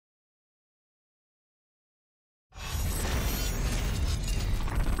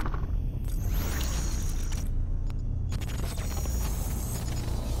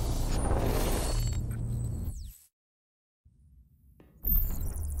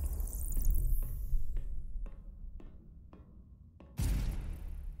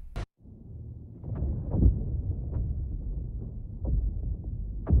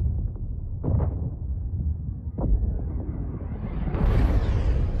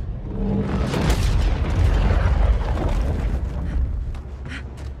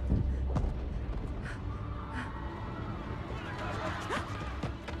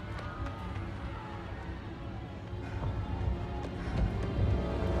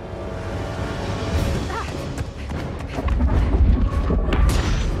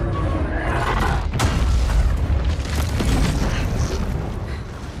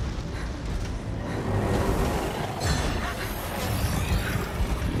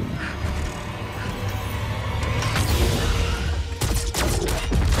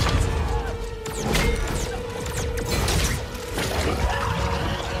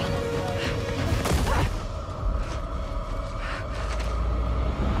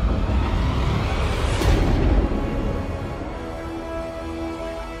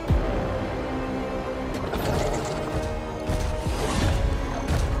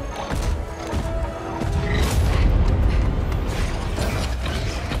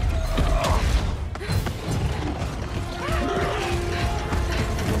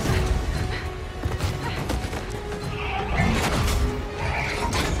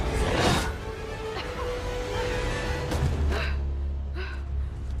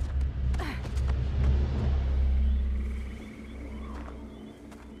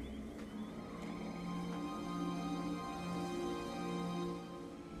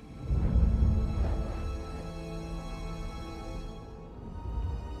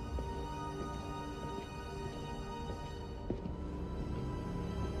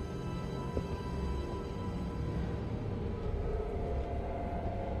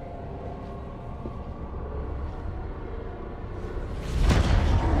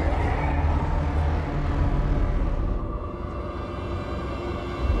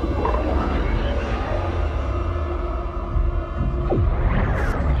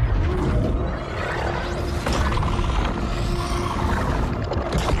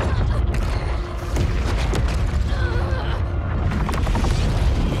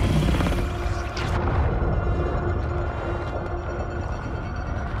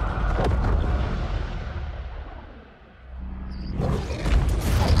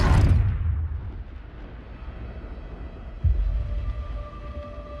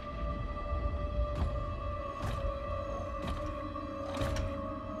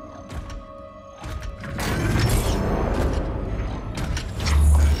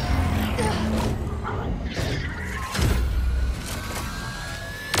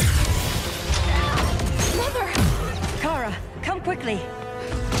quickly.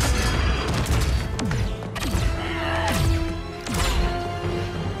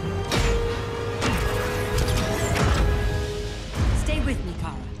 Stay with me,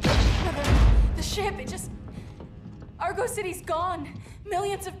 Kara. Mother, the ship, it just... Argo City's gone.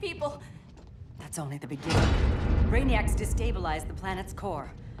 Millions of people. That's only the beginning. Brainiac's destabilized the planet's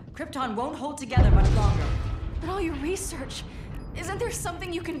core. Krypton won't hold together much longer. But all your research, isn't there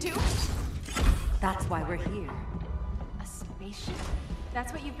something you can do? That's why we're here. A spaceship?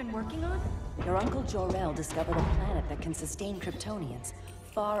 That's what you've been working on? Your uncle Jor-El discovered a planet that can sustain Kryptonians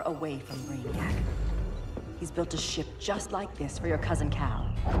far away from Brainiac. He's built a ship just like this for your cousin Cal.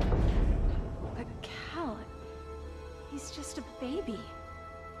 But Cal... he's just a baby.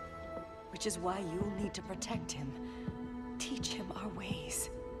 Which is why you'll need to protect him. Teach him our ways.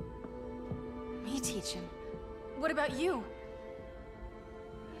 Me teach him? What about you?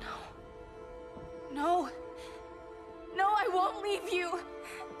 No. No, I won't leave you.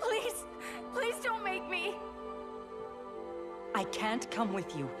 Please, please don't make me. I can't come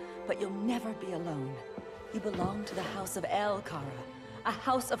with you, but you'll never be alone. You belong to the House of El, Kara. A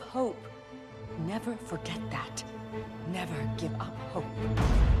house of hope. Never forget that. Never give up hope.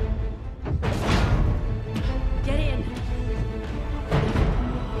 Get in.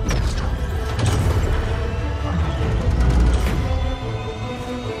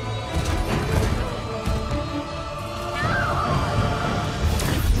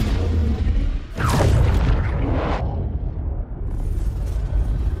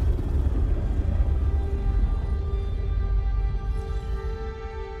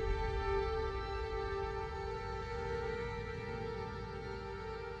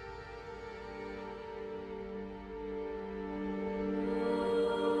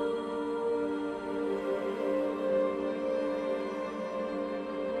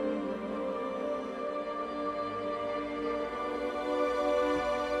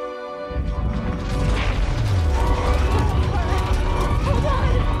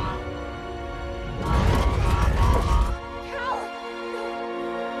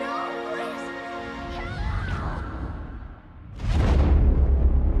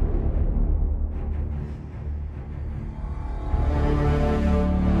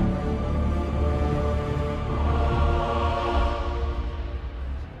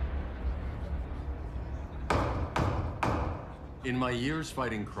 In my years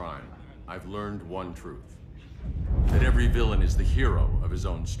fighting crime, I've learned one truth. That every villain is the hero of his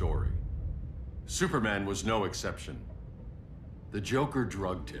own story. Superman was no exception. The Joker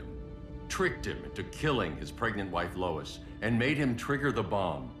drugged him, tricked him into killing his pregnant wife Lois, and made him trigger the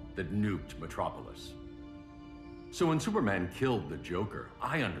bomb that nuked Metropolis. So when Superman killed the Joker,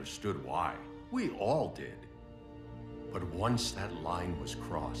 I understood why. We all did. But once that line was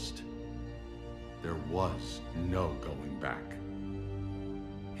crossed, there was no going back.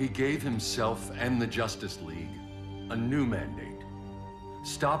 He gave himself and the Justice League a new mandate.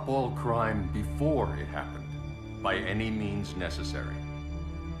 Stop all crime before it happened, by any means necessary.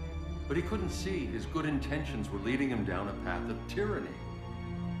 But he couldn't see his good intentions were leading him down a path of tyranny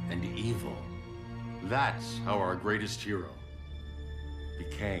and evil. That's how our greatest hero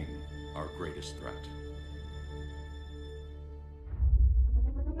became our greatest threat.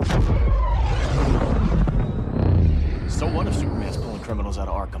 So what if Superman's pulling criminals out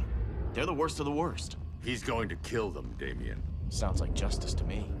of Arkham? They're the worst of the worst. He's going to kill them, Damian. Sounds like justice to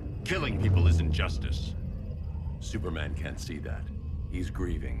me. Killing people isn't justice. Superman can't see that. He's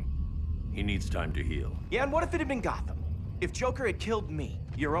grieving. He needs time to heal. Yeah, and what if it had been Gotham? If Joker had killed me,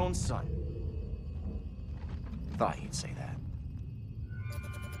 your own son? Thought you'd say that.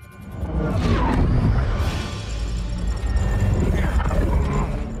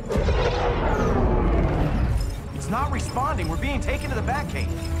 It's not responding. We're being taken to the Batcave.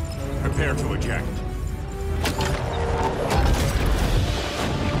 Prepare to eject.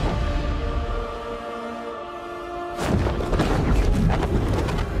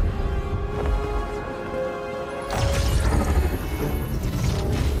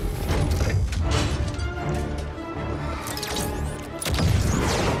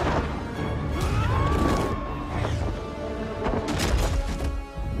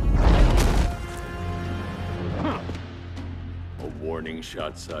 Warning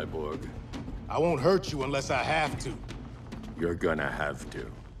shot, Cyborg. I won't hurt you unless I have to. You're gonna have to.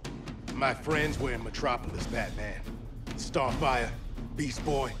 My friends were in Metropolis, Batman. Starfire, Beast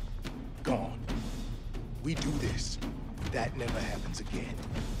Boy, gone. We do this. That never happens again.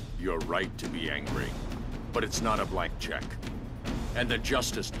 You're right to be angry, but it's not a blank check. And the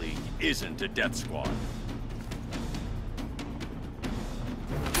Justice League isn't a death squad.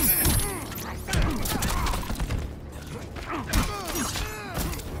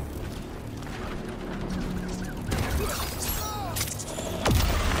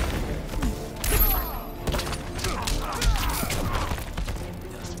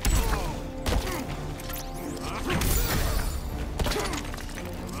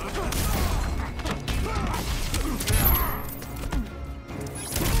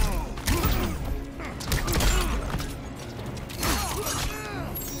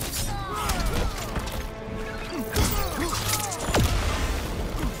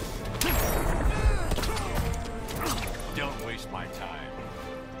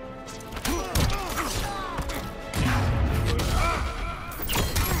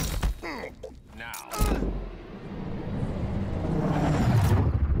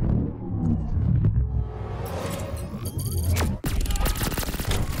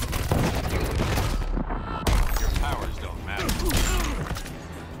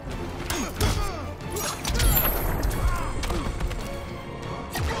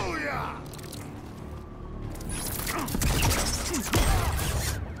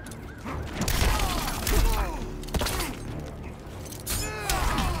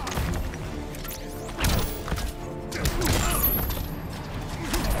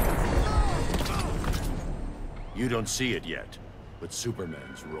 don't see it yet, but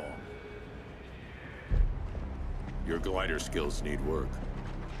Superman's wrong. Your glider skills need work.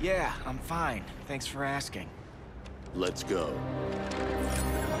 Yeah, I'm fine. Thanks for asking. Let's go.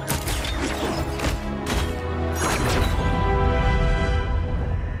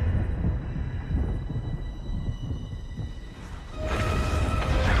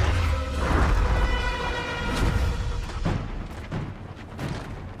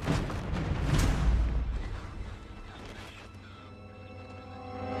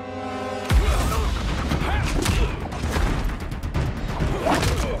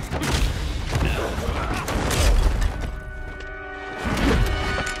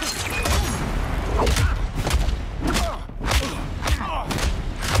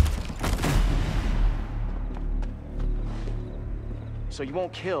 So you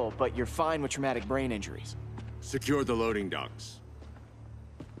won't kill, but you're fine with traumatic brain injuries. Secure the loading docks.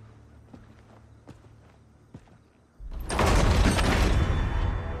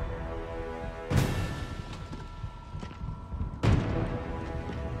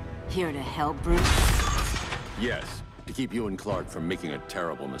 Here to help, Bruce? Yes, to keep you and Clark from making a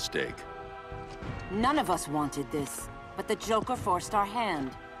terrible mistake. None of us wanted this, but the Joker forced our hand.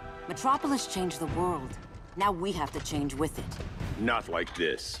 Metropolis changed the world. Now we have to change with it. Not like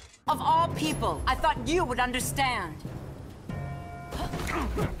this. Of all people, I thought you would understand.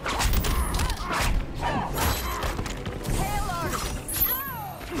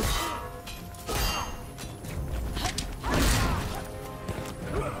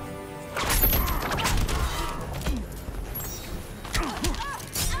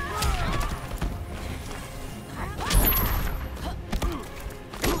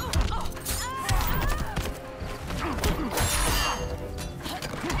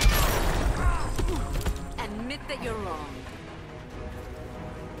 Admit that you're wrong.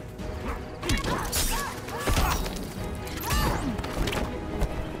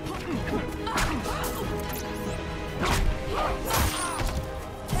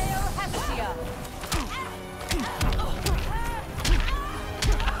 Hail Hestia!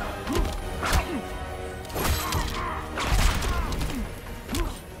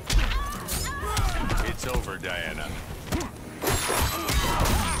 It's over, Diana.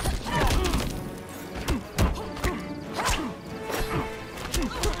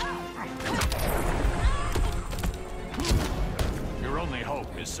 Your only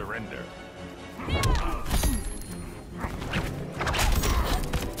hope is surrender.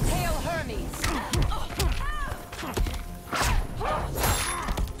 Hail Hermes!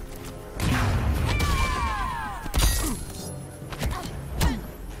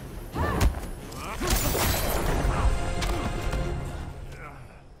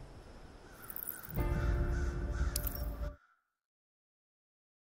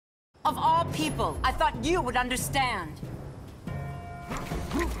 Of all people, I thought you would understand.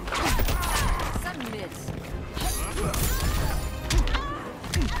 Submit.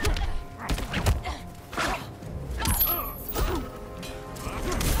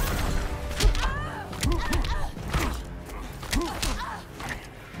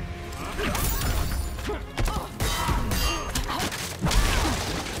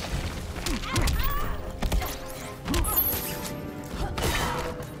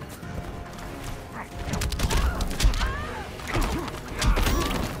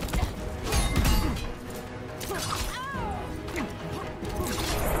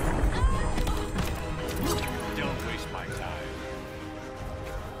 Don't waste my time.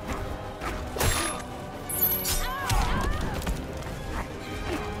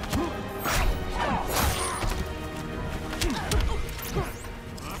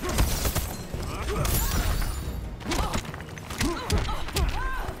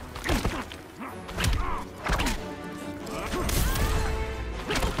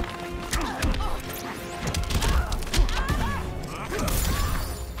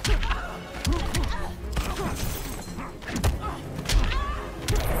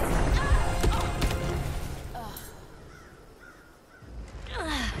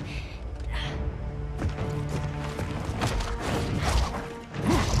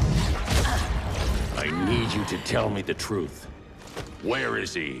 I need you to tell me the truth. Where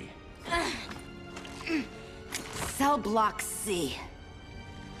is he? Cell Block C.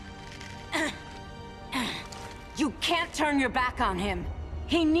 You can't turn your back on him.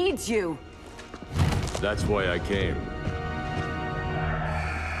 He needs you. That's why I came.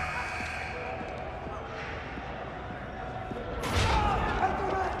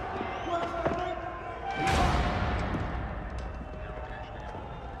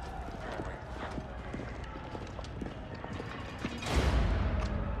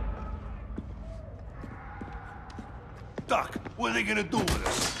 What are they gonna do with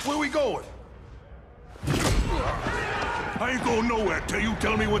us? Where we going? I ain't going nowhere till you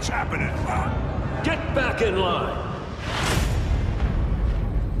tell me what's happening. Get back in line!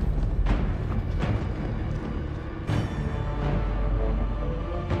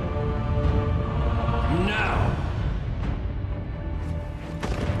 Now!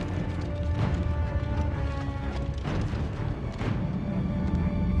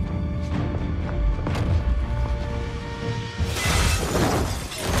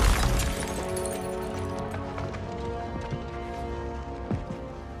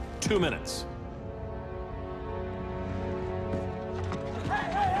 Two minutes.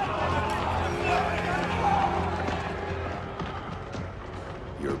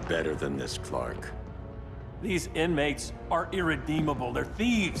 You're better than this, Clark. These inmates are irredeemable. They're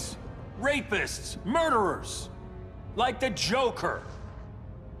thieves, rapists, murderers. Like the Joker.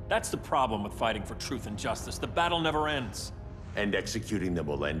 That's the problem with fighting for truth and justice. The battle never ends. And executing them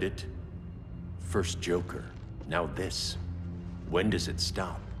will end it? First Joker, now this. When does it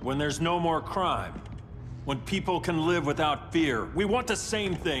stop? When there's no more crime. When people can live without fear. We want the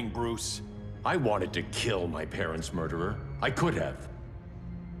same thing, Bruce. I wanted to kill my parents' murderer. I could have.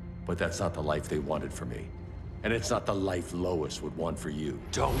 But that's not the life they wanted for me. And it's not the life Lois would want for you.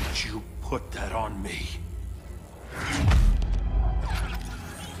 Don't you put that on me.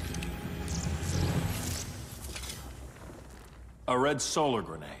 A red solar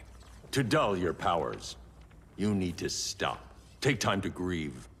grenade. To dull your powers, you need to stop. Take time to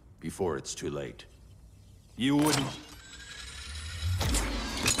grieve before it's too late. You wouldn't...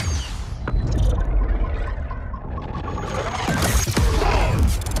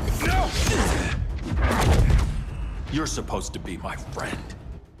 You're supposed to be my friend.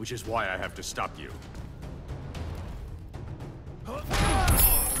 Which is why I have to stop you.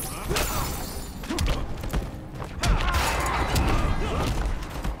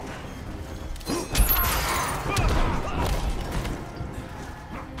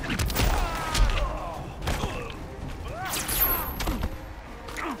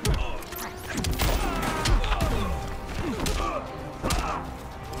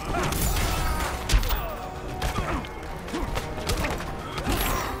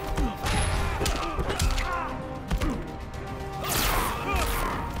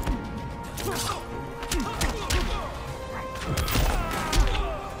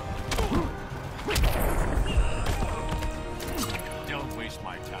 Don't waste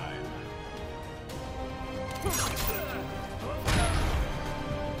my time.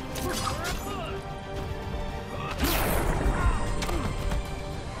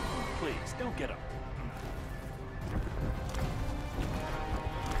 Please, don't get up.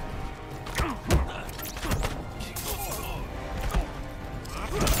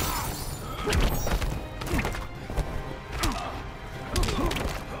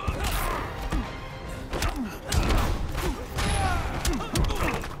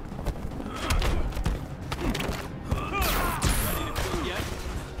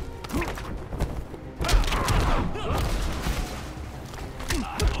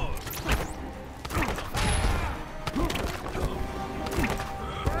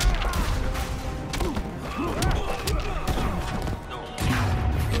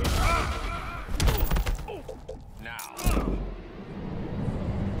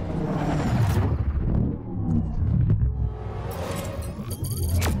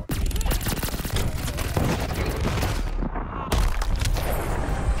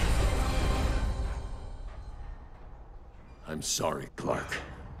 I'm sorry, Clark.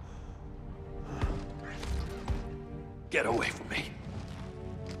 Get away from me.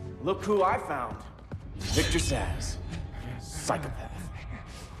 Look who I found. Victor Zsasz. Psychopath.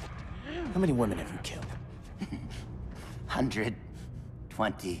 How many women have you killed?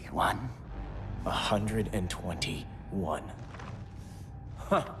 121. 121.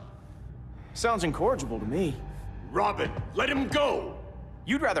 Huh. Sounds incorrigible to me. Robin, let him go!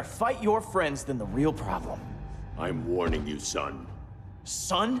 You'd rather fight your friends than the real problem. I'm warning you, son.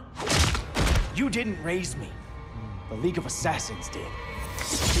 Son? You didn't raise me. The League of Assassins did.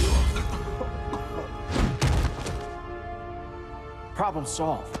 Problem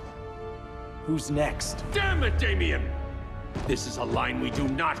solved. Who's next? Damn it, Damien! This is a line we do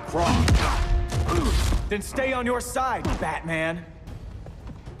not cross. Then stay on your side, Batman.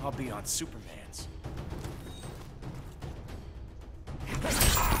 I'll be on Superman's.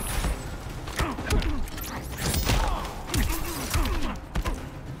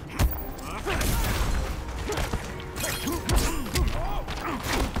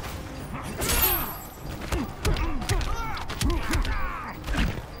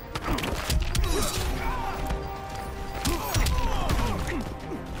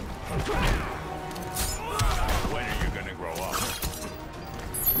 When are you gonna grow up?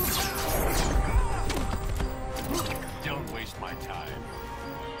 Don't waste my time.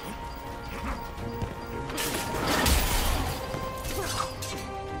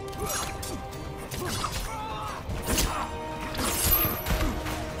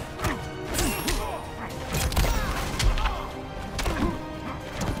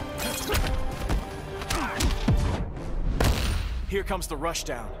 Here comes the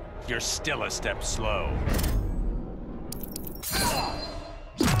rushdown. You're still a step slow.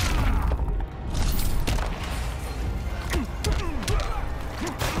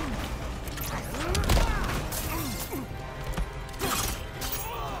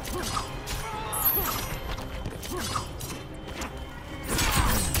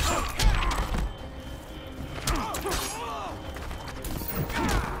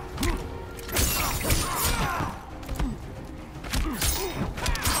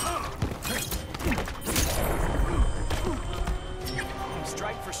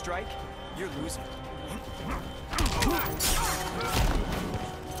 Strike for strike, you're losing.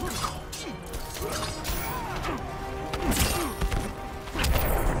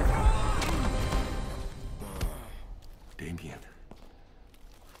 Damien.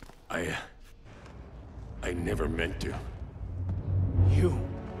 I never meant to. You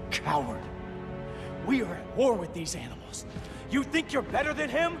coward. We are at war with these animals. You think you're better than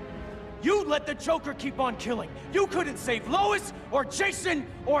him? You let the Joker keep on killing. You couldn't save Lois, or Jason,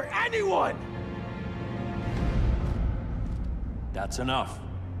 or anyone! That's enough.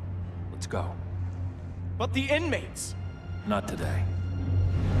 Let's go. But the inmates! Not today.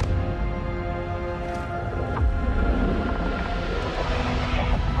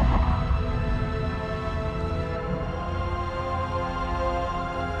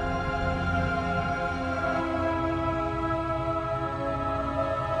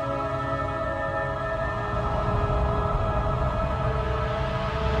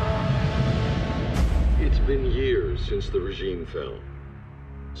 It's been years since the regime fell.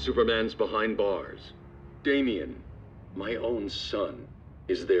 Superman's behind bars. Damien, my own son,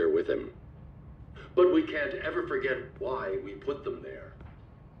 is there with him. But we can't ever forget why we put them there.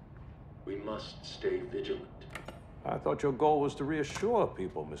 We must stay vigilant. I thought your goal was to reassure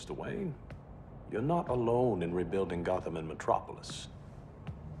people, Mr. Wayne. You're not alone in rebuilding Gotham and Metropolis.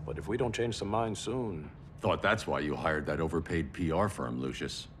 But if we don't change some minds soon... Thought that's why you hired that overpaid PR firm,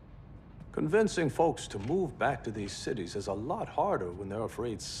 Lucius. Convincing folks to move back to these cities is a lot harder when they're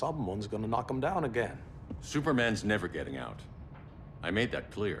afraid someone's gonna knock them down again. Superman's never getting out. I made that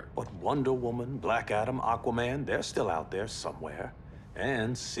clear. But Wonder Woman, Black Adam, Aquaman, they're still out there somewhere.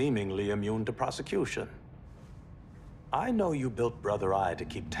 And seemingly immune to prosecution. I know you built Brother Eye to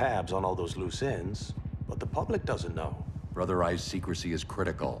keep tabs on all those loose ends, but the public doesn't know. Brother Eye's secrecy is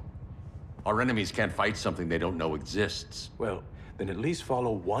critical. Our enemies can't fight something they don't know exists. Well, then at least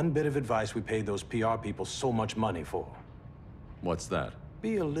follow one bit of advice we paid those PR people so much money for. What's that?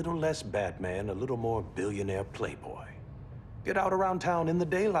 Be a little less Batman, a little more billionaire playboy. Get out around town in the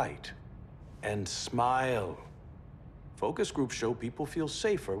daylight. And smile. Focus groups show people feel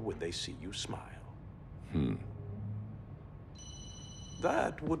safer when they see you smile.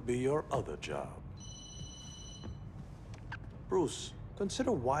 That would be your other job. Bruce,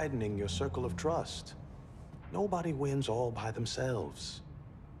 consider widening your circle of trust. Nobody wins all by themselves.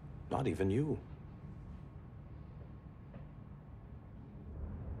 Not even you.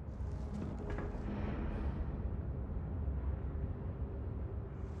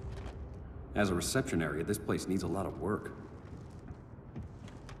 As a reception area, this place needs a lot of work.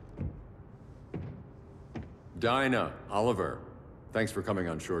 Dinah, Oliver, thanks for coming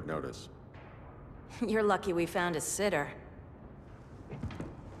on short notice. You're lucky we found a sitter.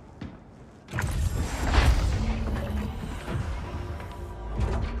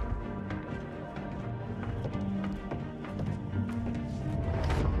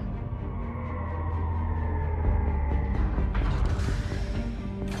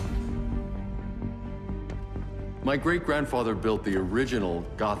 My great-grandfather built the original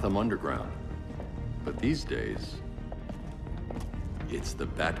Gotham Underground. But these days, it's the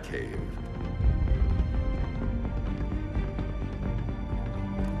Batcave.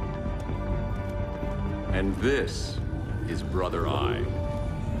 And this is Brother Eye.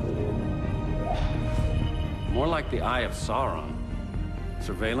 More like the Eye of Sauron.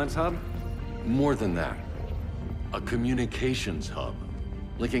 Surveillance hub? More than that. A communications hub,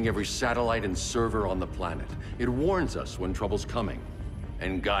 linking every satellite and server on the planet. It warns us when trouble's coming,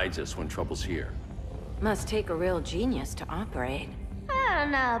 and guides us when trouble's here. Must take a real genius to operate. I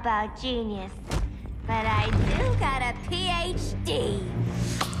don't know about genius, but I do got a PhD.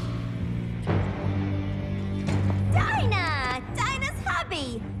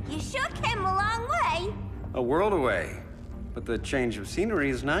 A world away. But the change of scenery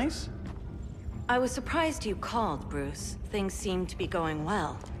is nice. I was surprised you called, Bruce. Things seem to be going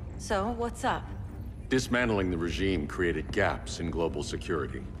well. So, what's up? Dismantling the regime created gaps in global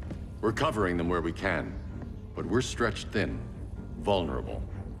security. We're covering them where we can, but we're stretched thin, vulnerable.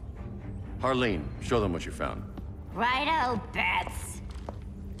 Harleen, show them what you found. Righto, Bats.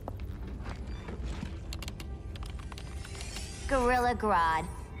 Gorilla Grodd.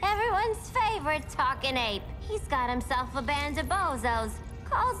 Everyone's favorite talking ape. He's got himself a band of bozos.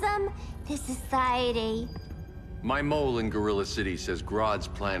 Calls them the Society. My mole in Gorilla City says Grodd's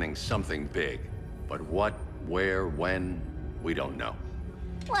planning something big. But what, where, when, we don't know.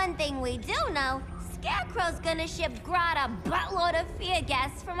 One thing we do know, Scarecrow's gonna ship Grodd a buttload of fear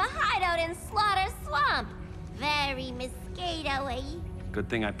gas from a hideout in Slaughter Swamp. Very mosquito-y. Good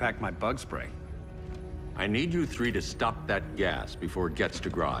thing I packed my bug spray. I need you three to stop that gas before it gets to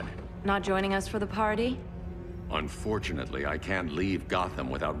Grodd. Not joining us for the party? Unfortunately, I can't leave Gotham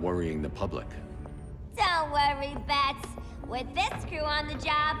without worrying the public. Don't worry, Bats. With this crew on the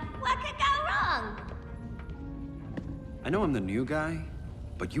job, what could go wrong? I know I'm the new guy,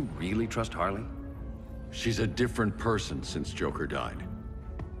 but you really trust Harley? She's a different person since Joker died.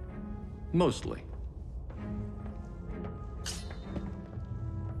 Mostly.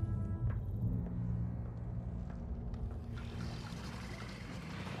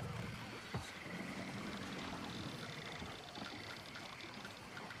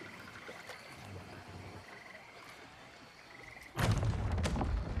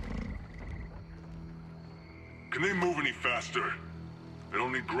 Can they move any faster? I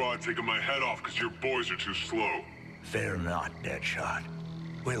don't need Grodd taking my head off because your boys are too slow. Fear not, Deadshot.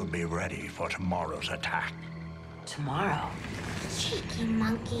 We'll be ready for tomorrow's attack. Tomorrow? Cheeky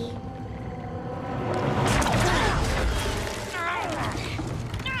monkey.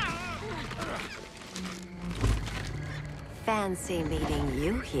 Fancy meeting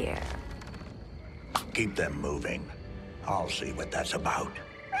you here. Keep them moving. I'll see what that's about.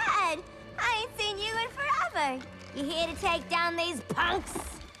 Red, I ain't seen you in forever. You here to take down these punks?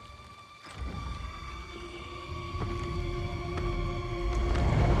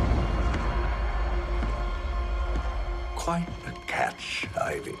 Quite a catch,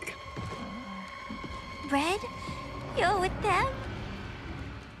 Ivy. Red, you're with them?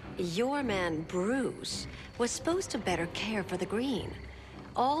 Your man, Bruce, was supposed to better care for the green.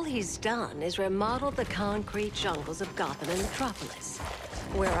 All he's done is remodel the concrete jungles of Gotham and Metropolis.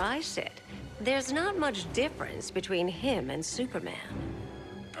 Where I sit, there's not much difference between him and Superman.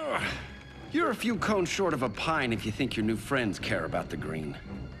 You're a few cones short of a pine if you think your new friends care about the green.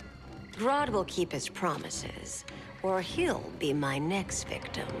 Grodd will keep his promises, or he'll be my next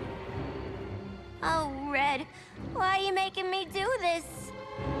victim. Oh, Red, why are you making me do this?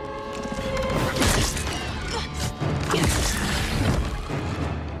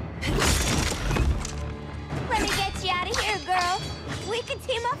 Let me get you out of here, girl. We can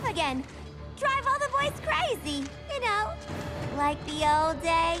team up again. Drive all the boys crazy, you know, like the old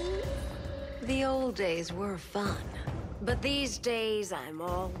days. The old days were fun, but these days I'm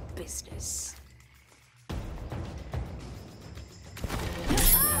all business.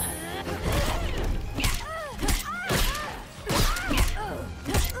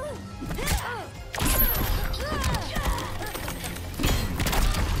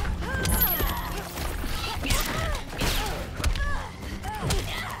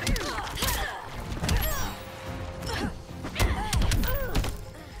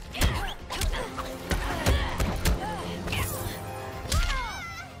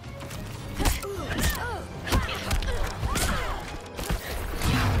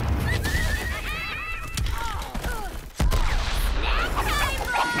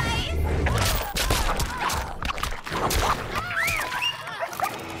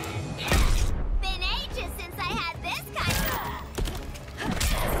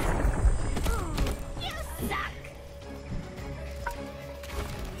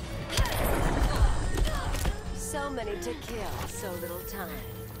 To kill so little time.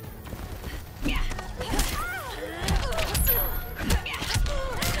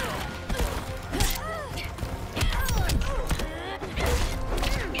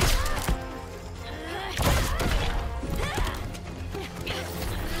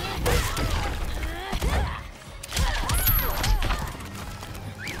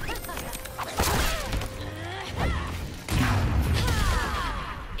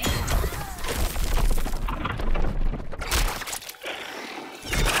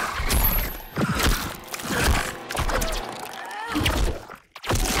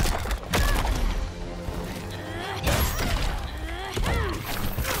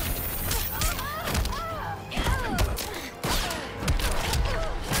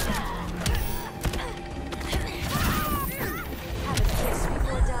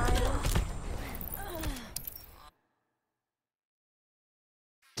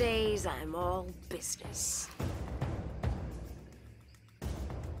 days, I'm all business.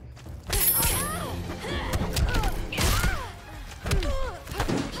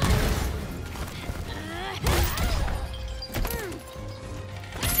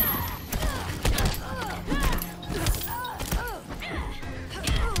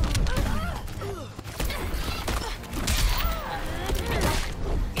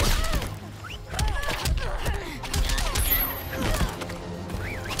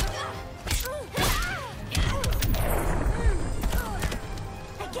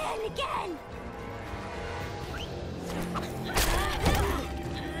 Again!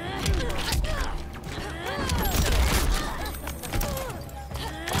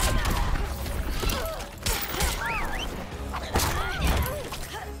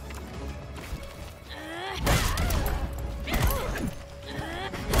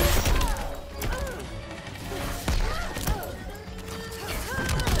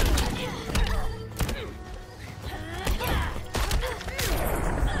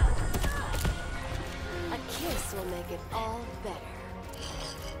 Will make it all better.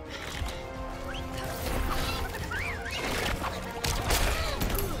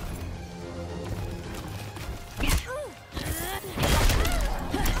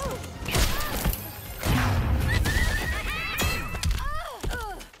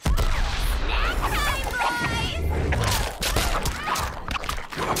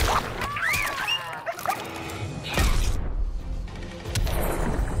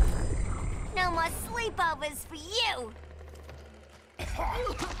 No more sleepovers for you!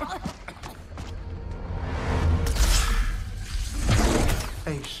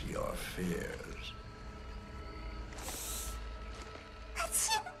 Face your fears.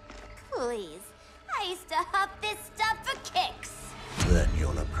 Please, I used to huff this stuff for kicks. Then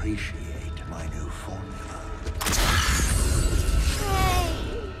you'll appreciate my new formula. Hey.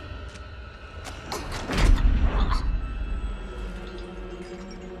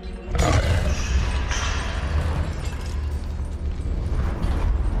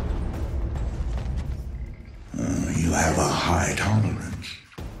 You have a high tolerance,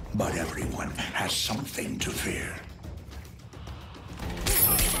 but everyone has something to fear.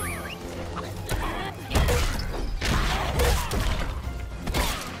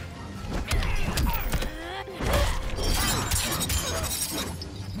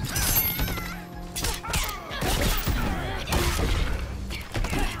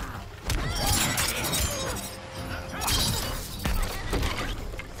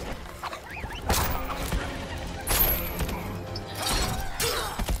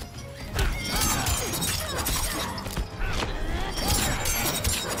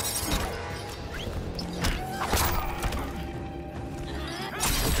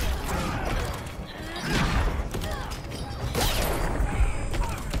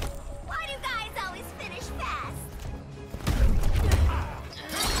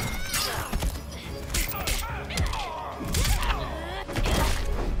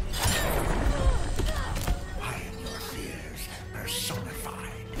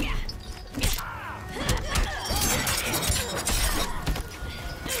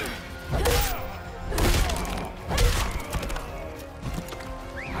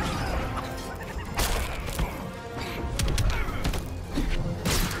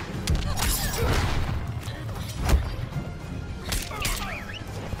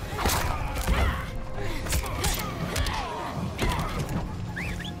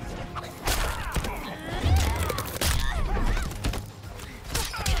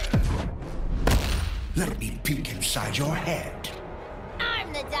 Let me peek inside your head.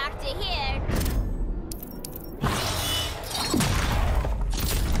 I'm the doctor here.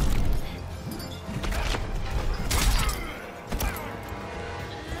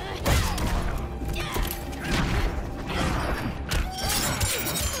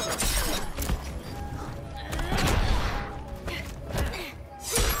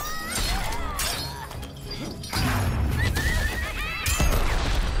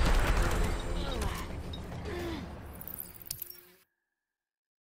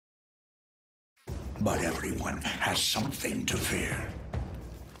 But everyone has something to fear.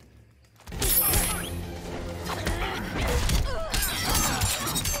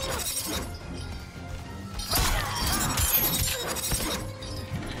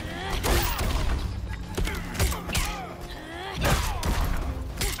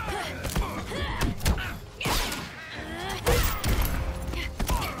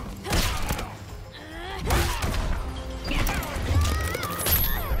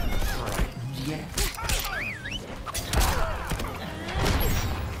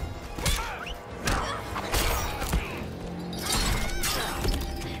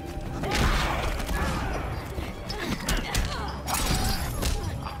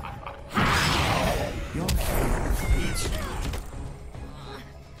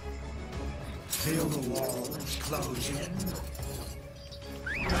 Feel the walls close in.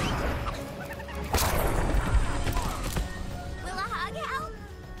 Will a hug help?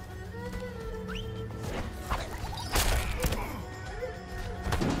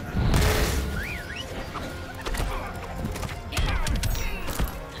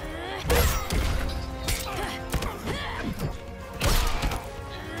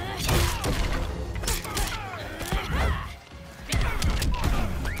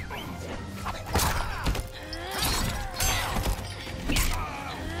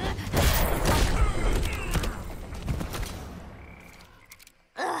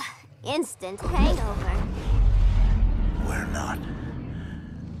 Instant hangover. We're not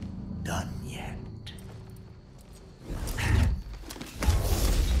done yet.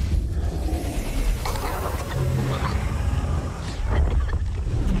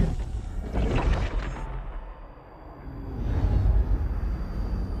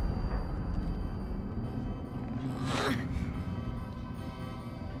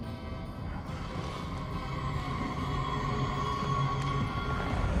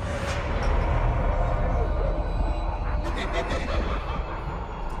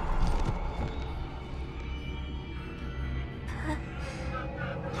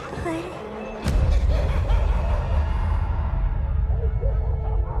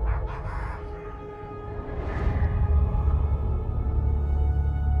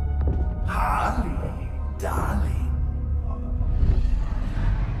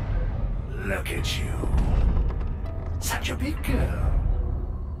 Look at you. Such a big girl.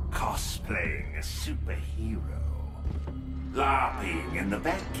 Cosplaying a superhero. LARPing in the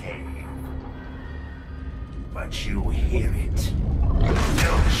Batcave. But you hear it,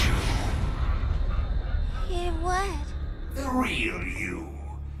 don't you? Hear what? The real you,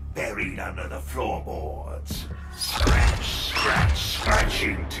 buried under the floorboards. Scratch, scratch,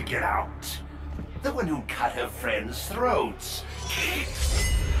 scratching to get out. The one who cut her friends' throats.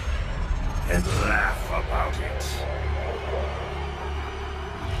 And laugh about it.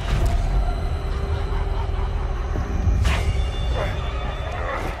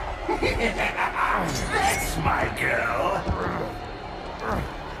 That's my girl.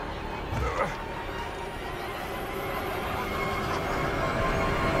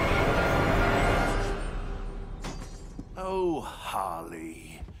 Oh,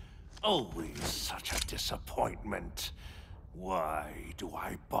 Harley. Always such a disappointment. Why do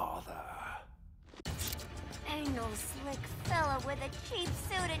I bother? Ain't no slick fella with a cheap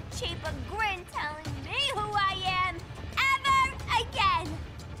suit and cheaper grin telling me who I am ever again.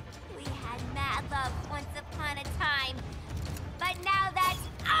 We had mad love once upon a time, but now that's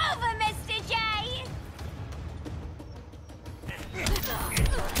over, Mr. J.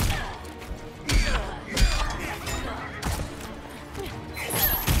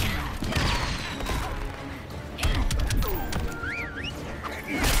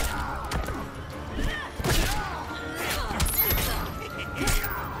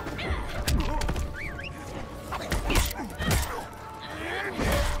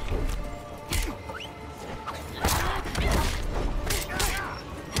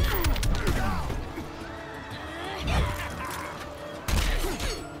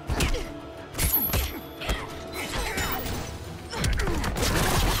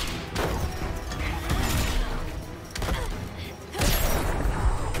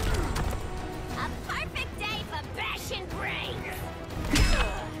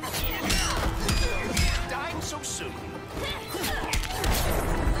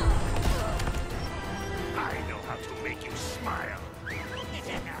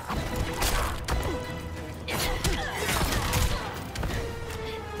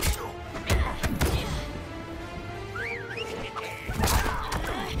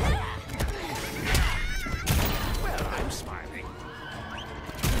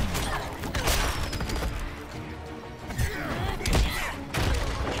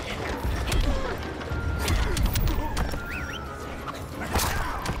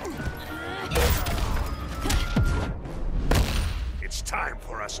 Time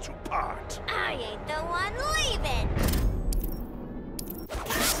for us to part. I ain't the one leaving.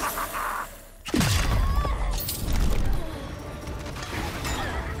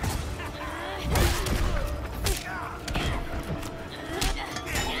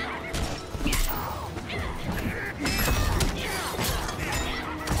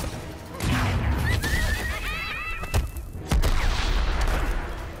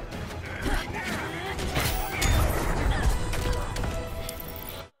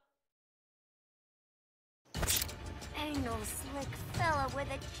 Ain't no slick fella with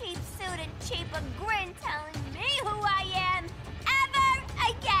a cheap suit and cheaper grin telling me who I am ever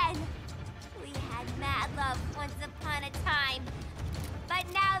again. We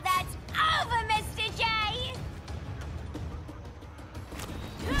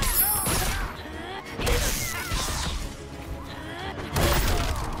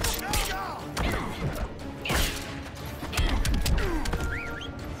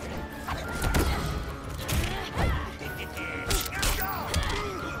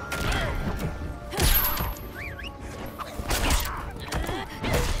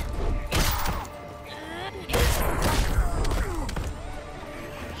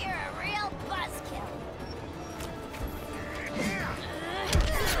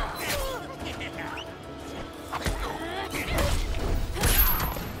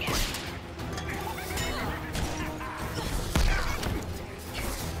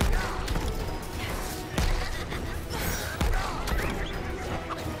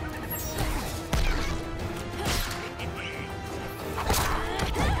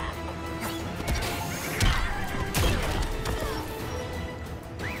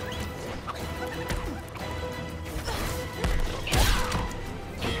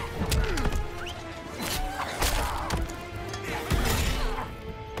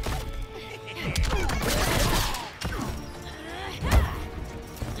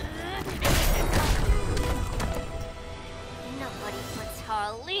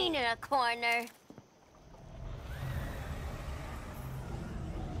corner.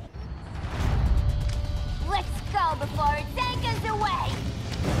 Let's go before it takes us away!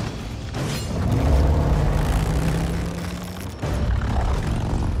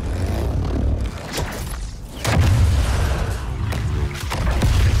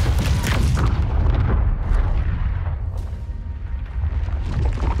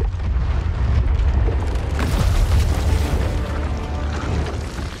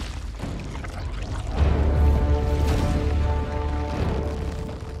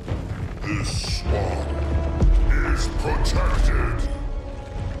 This swamp is protected.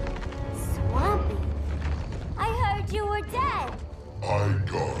 Swampy? I heard you were dead. I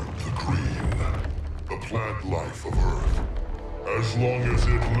guard the green, the plant life of Earth. As long as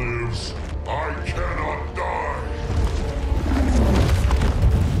it lives, I cannot die.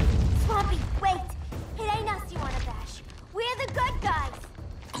 Swampy, wait! It ain't us you wanna bash. We're the good guys.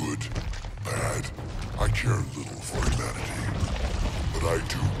 Good, bad, I care little for humanity. But I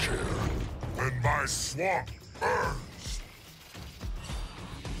do care when my swamp burns.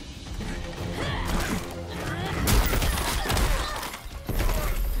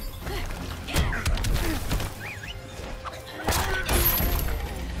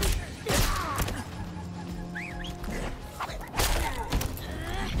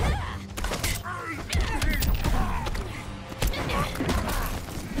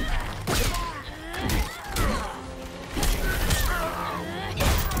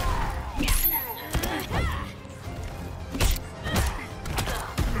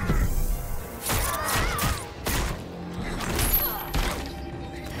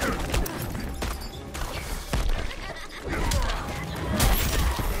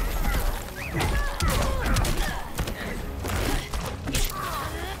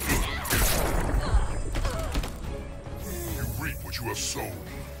 You have sown.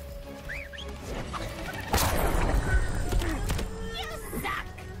 You suck!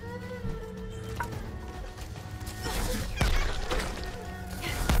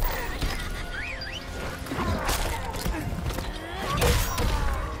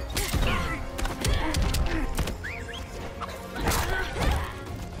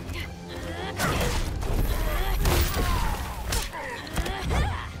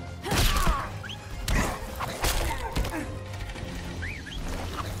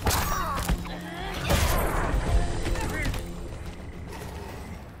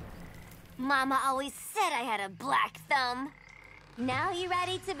 Mama always said I had a black thumb. Now you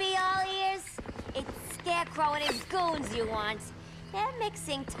ready to be all ears? It's Scarecrow and his goons you want. They're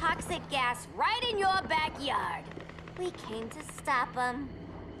mixing toxic gas right in your backyard. We came to stop them.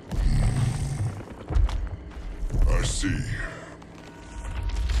 I see.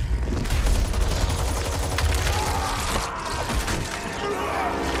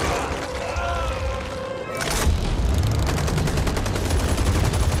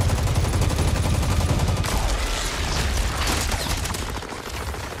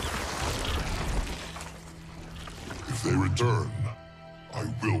 If they return, I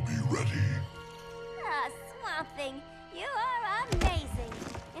will be ready. Ah, Swamp Thing, you are amazing.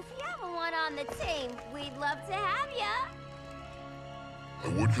 If you ever want on the team, we'd love to have ya. I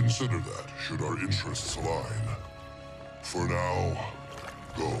would consider that, should our interests align. For now,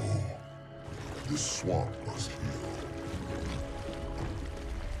 go. This swamp must heal.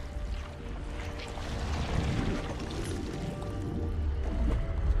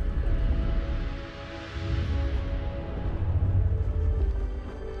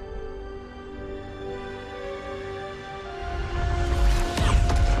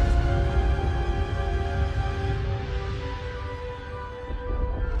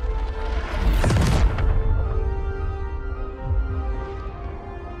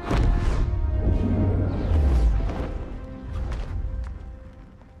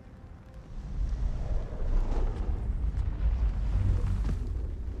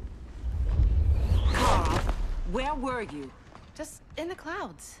 Where were you? Just in the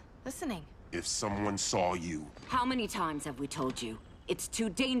clouds, listening. If someone saw you... How many times have we told you? It's too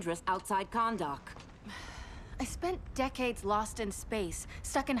dangerous outside Kahndaq. I spent decades lost in space,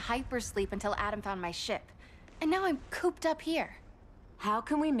 stuck in hypersleep until Adam found my ship. And now I'm cooped up here. How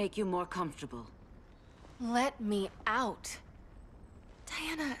can we make you more comfortable? Let me out.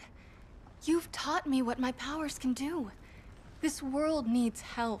 Diana, you've taught me what my powers can do. This world needs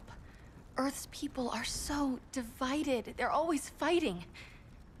help. Earth's people are so divided. They're always fighting.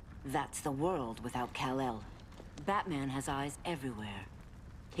 That's the world without Kal-El. Batman has eyes everywhere.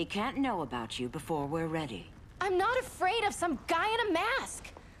 He can't know about you before we're ready. I'm not afraid of some guy in a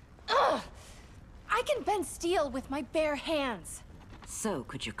mask. Ugh! I can bend steel with my bare hands. So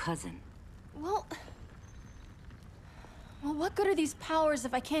could your cousin. Well, what good are these powers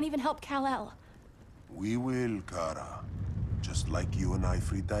if I can't even help Kal-El? We will, Kara. Just like you and I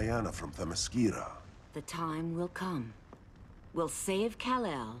freed Diana from Themyscira. The time will come. We'll save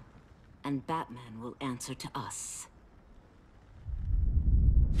Kal-El, and Batman will answer to us.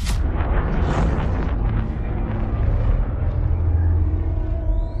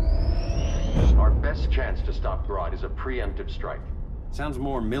 Our best chance to stop Grodd is a preemptive strike. Sounds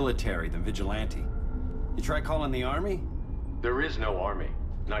more military than vigilante. You try calling the army? There is no army.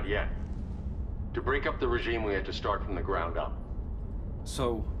 Not yet. To break up the regime, we had to start from the ground up.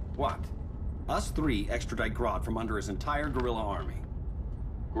 So, what? Us three extradite Grodd from under his entire guerrilla army.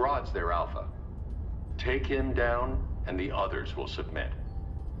 Grodd's their alpha. Take him down, and the others will submit.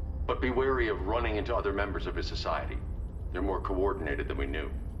 But be wary of running into other members of his society. They're more coordinated than we knew.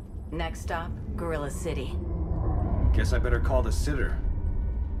 Next stop, Gorilla City. Guess I better call the sitter.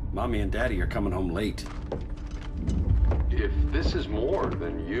 Mommy and Daddy are coming home late. If this is more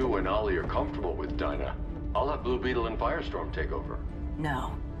than you and Ollie are comfortable with, Dinah, I'll have Blue Beetle and Firestorm take over.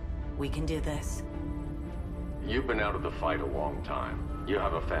 No. We can do this. You've been out of the fight a long time. You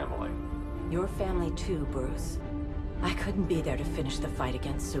have a family. Your family too, Bruce. I couldn't be there to finish the fight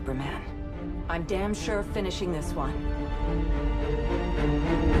against Superman. I'm damn sure finishing this one.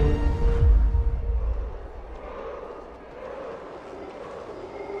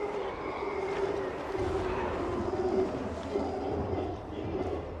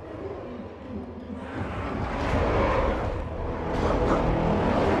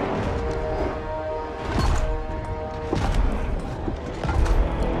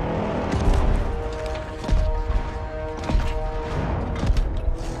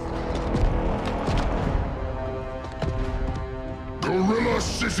 Gorilla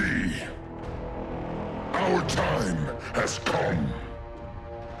City! Our time has come.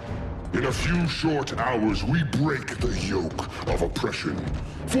 In a few short hours, we break the yoke of oppression.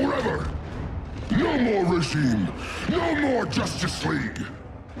 Forever! No more regime! No more Justice League!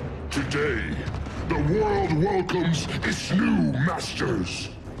 Today, the world welcomes its new masters.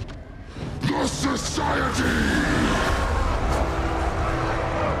 The Society!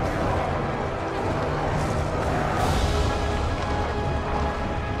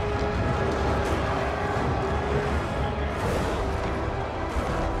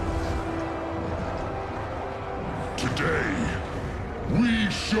 Today, we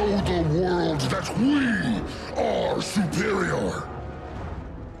show the world that we are superior.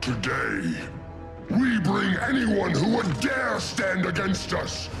 Today, we bring anyone who would dare stand against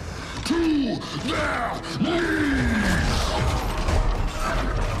us to their knees!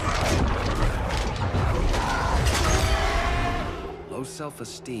 Low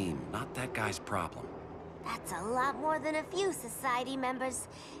self-esteem, not that guy's problem. That's a lot more than a few society members.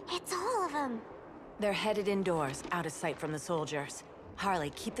 It's all of them. They're headed indoors, out of sight from the soldiers.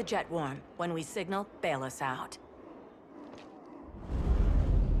 Harley, keep the jet warm. When we signal, bail us out.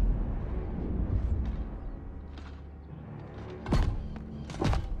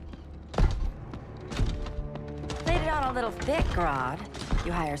 Laid it on a little thick, Grodd.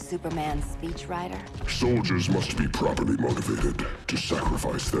 You hire Superman's speechwriter? Soldiers must be properly motivated to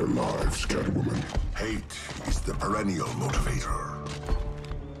sacrifice their lives, Catwoman. Hate is the perennial motivator.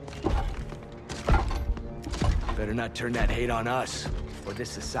 Better not turn that hate on us, or this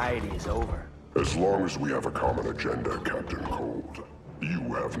society is over. As long as we have a common agenda, Captain Cold,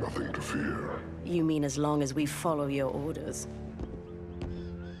 you have nothing to fear. You mean as long as we follow your orders?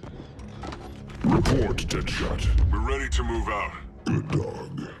 Report, Deadshot. We're ready to move out. Good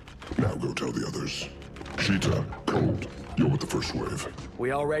dog. Now go tell the others. Cheetah, Cold, you're with the first wave.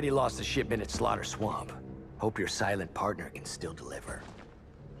 We already lost a shipment at Slaughter Swamp. Hope your silent partner can still deliver.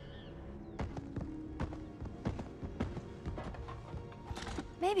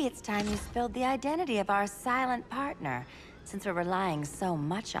 Maybe it's time you spilled the identity of our silent partner, since we're relying so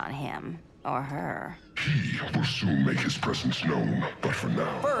much on him. Or her. He will soon make his presence known, but for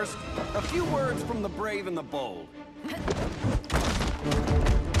now... First, a few words from the brave and the bold.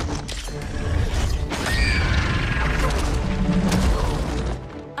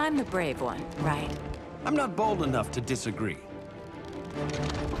 I'm the brave one, right? I'm not bold enough to disagree.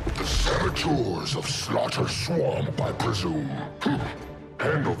 The saboteurs of Slaughter Swamp, I presume.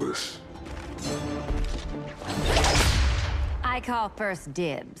 Handle this. I call first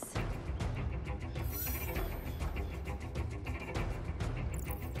dibs.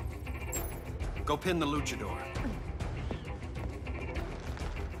 Go pin the luchador.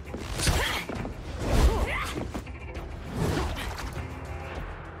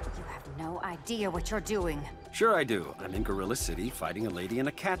 You have no idea what you're doing. Sure I do. I'm in Gorilla City fighting a lady in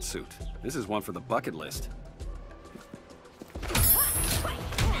a cat suit. This is one for the bucket list.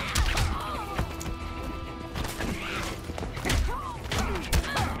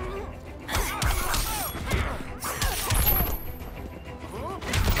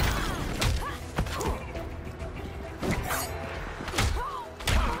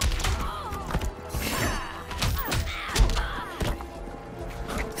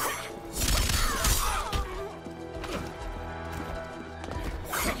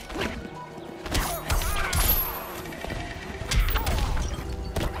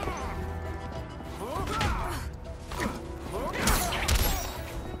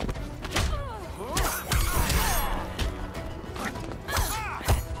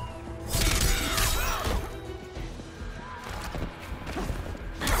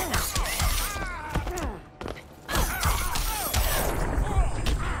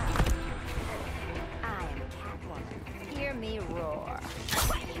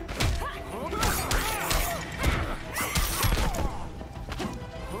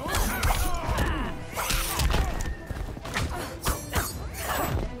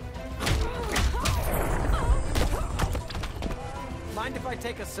 Mind if I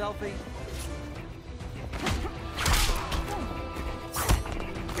take a selfie?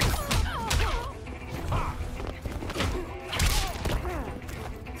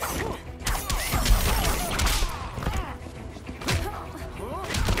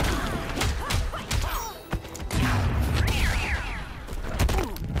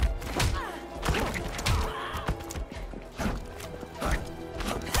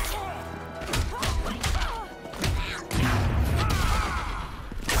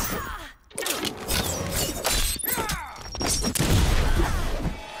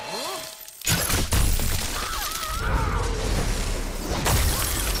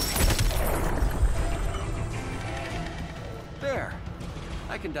 There.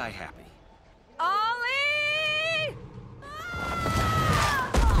 I can die happy. Ollie!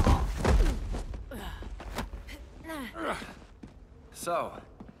 So,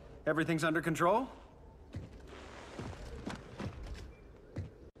 everything's under control?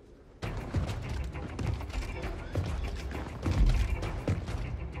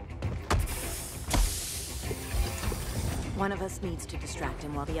 One of us needs to distract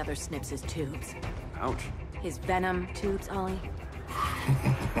him while the other snips his tubes. Ouch. His venom tubes, Ollie.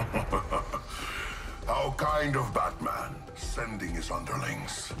 How kind of Batman, sending his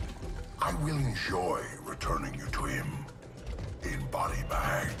underlings. I will enjoy returning you to him in body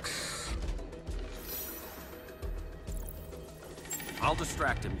bags. I'll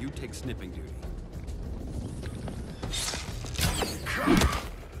distract him. You take snipping duty.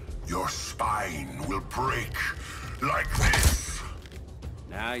 Your spine will break like this.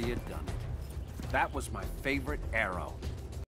 Now you've done it. That was my favorite arrow.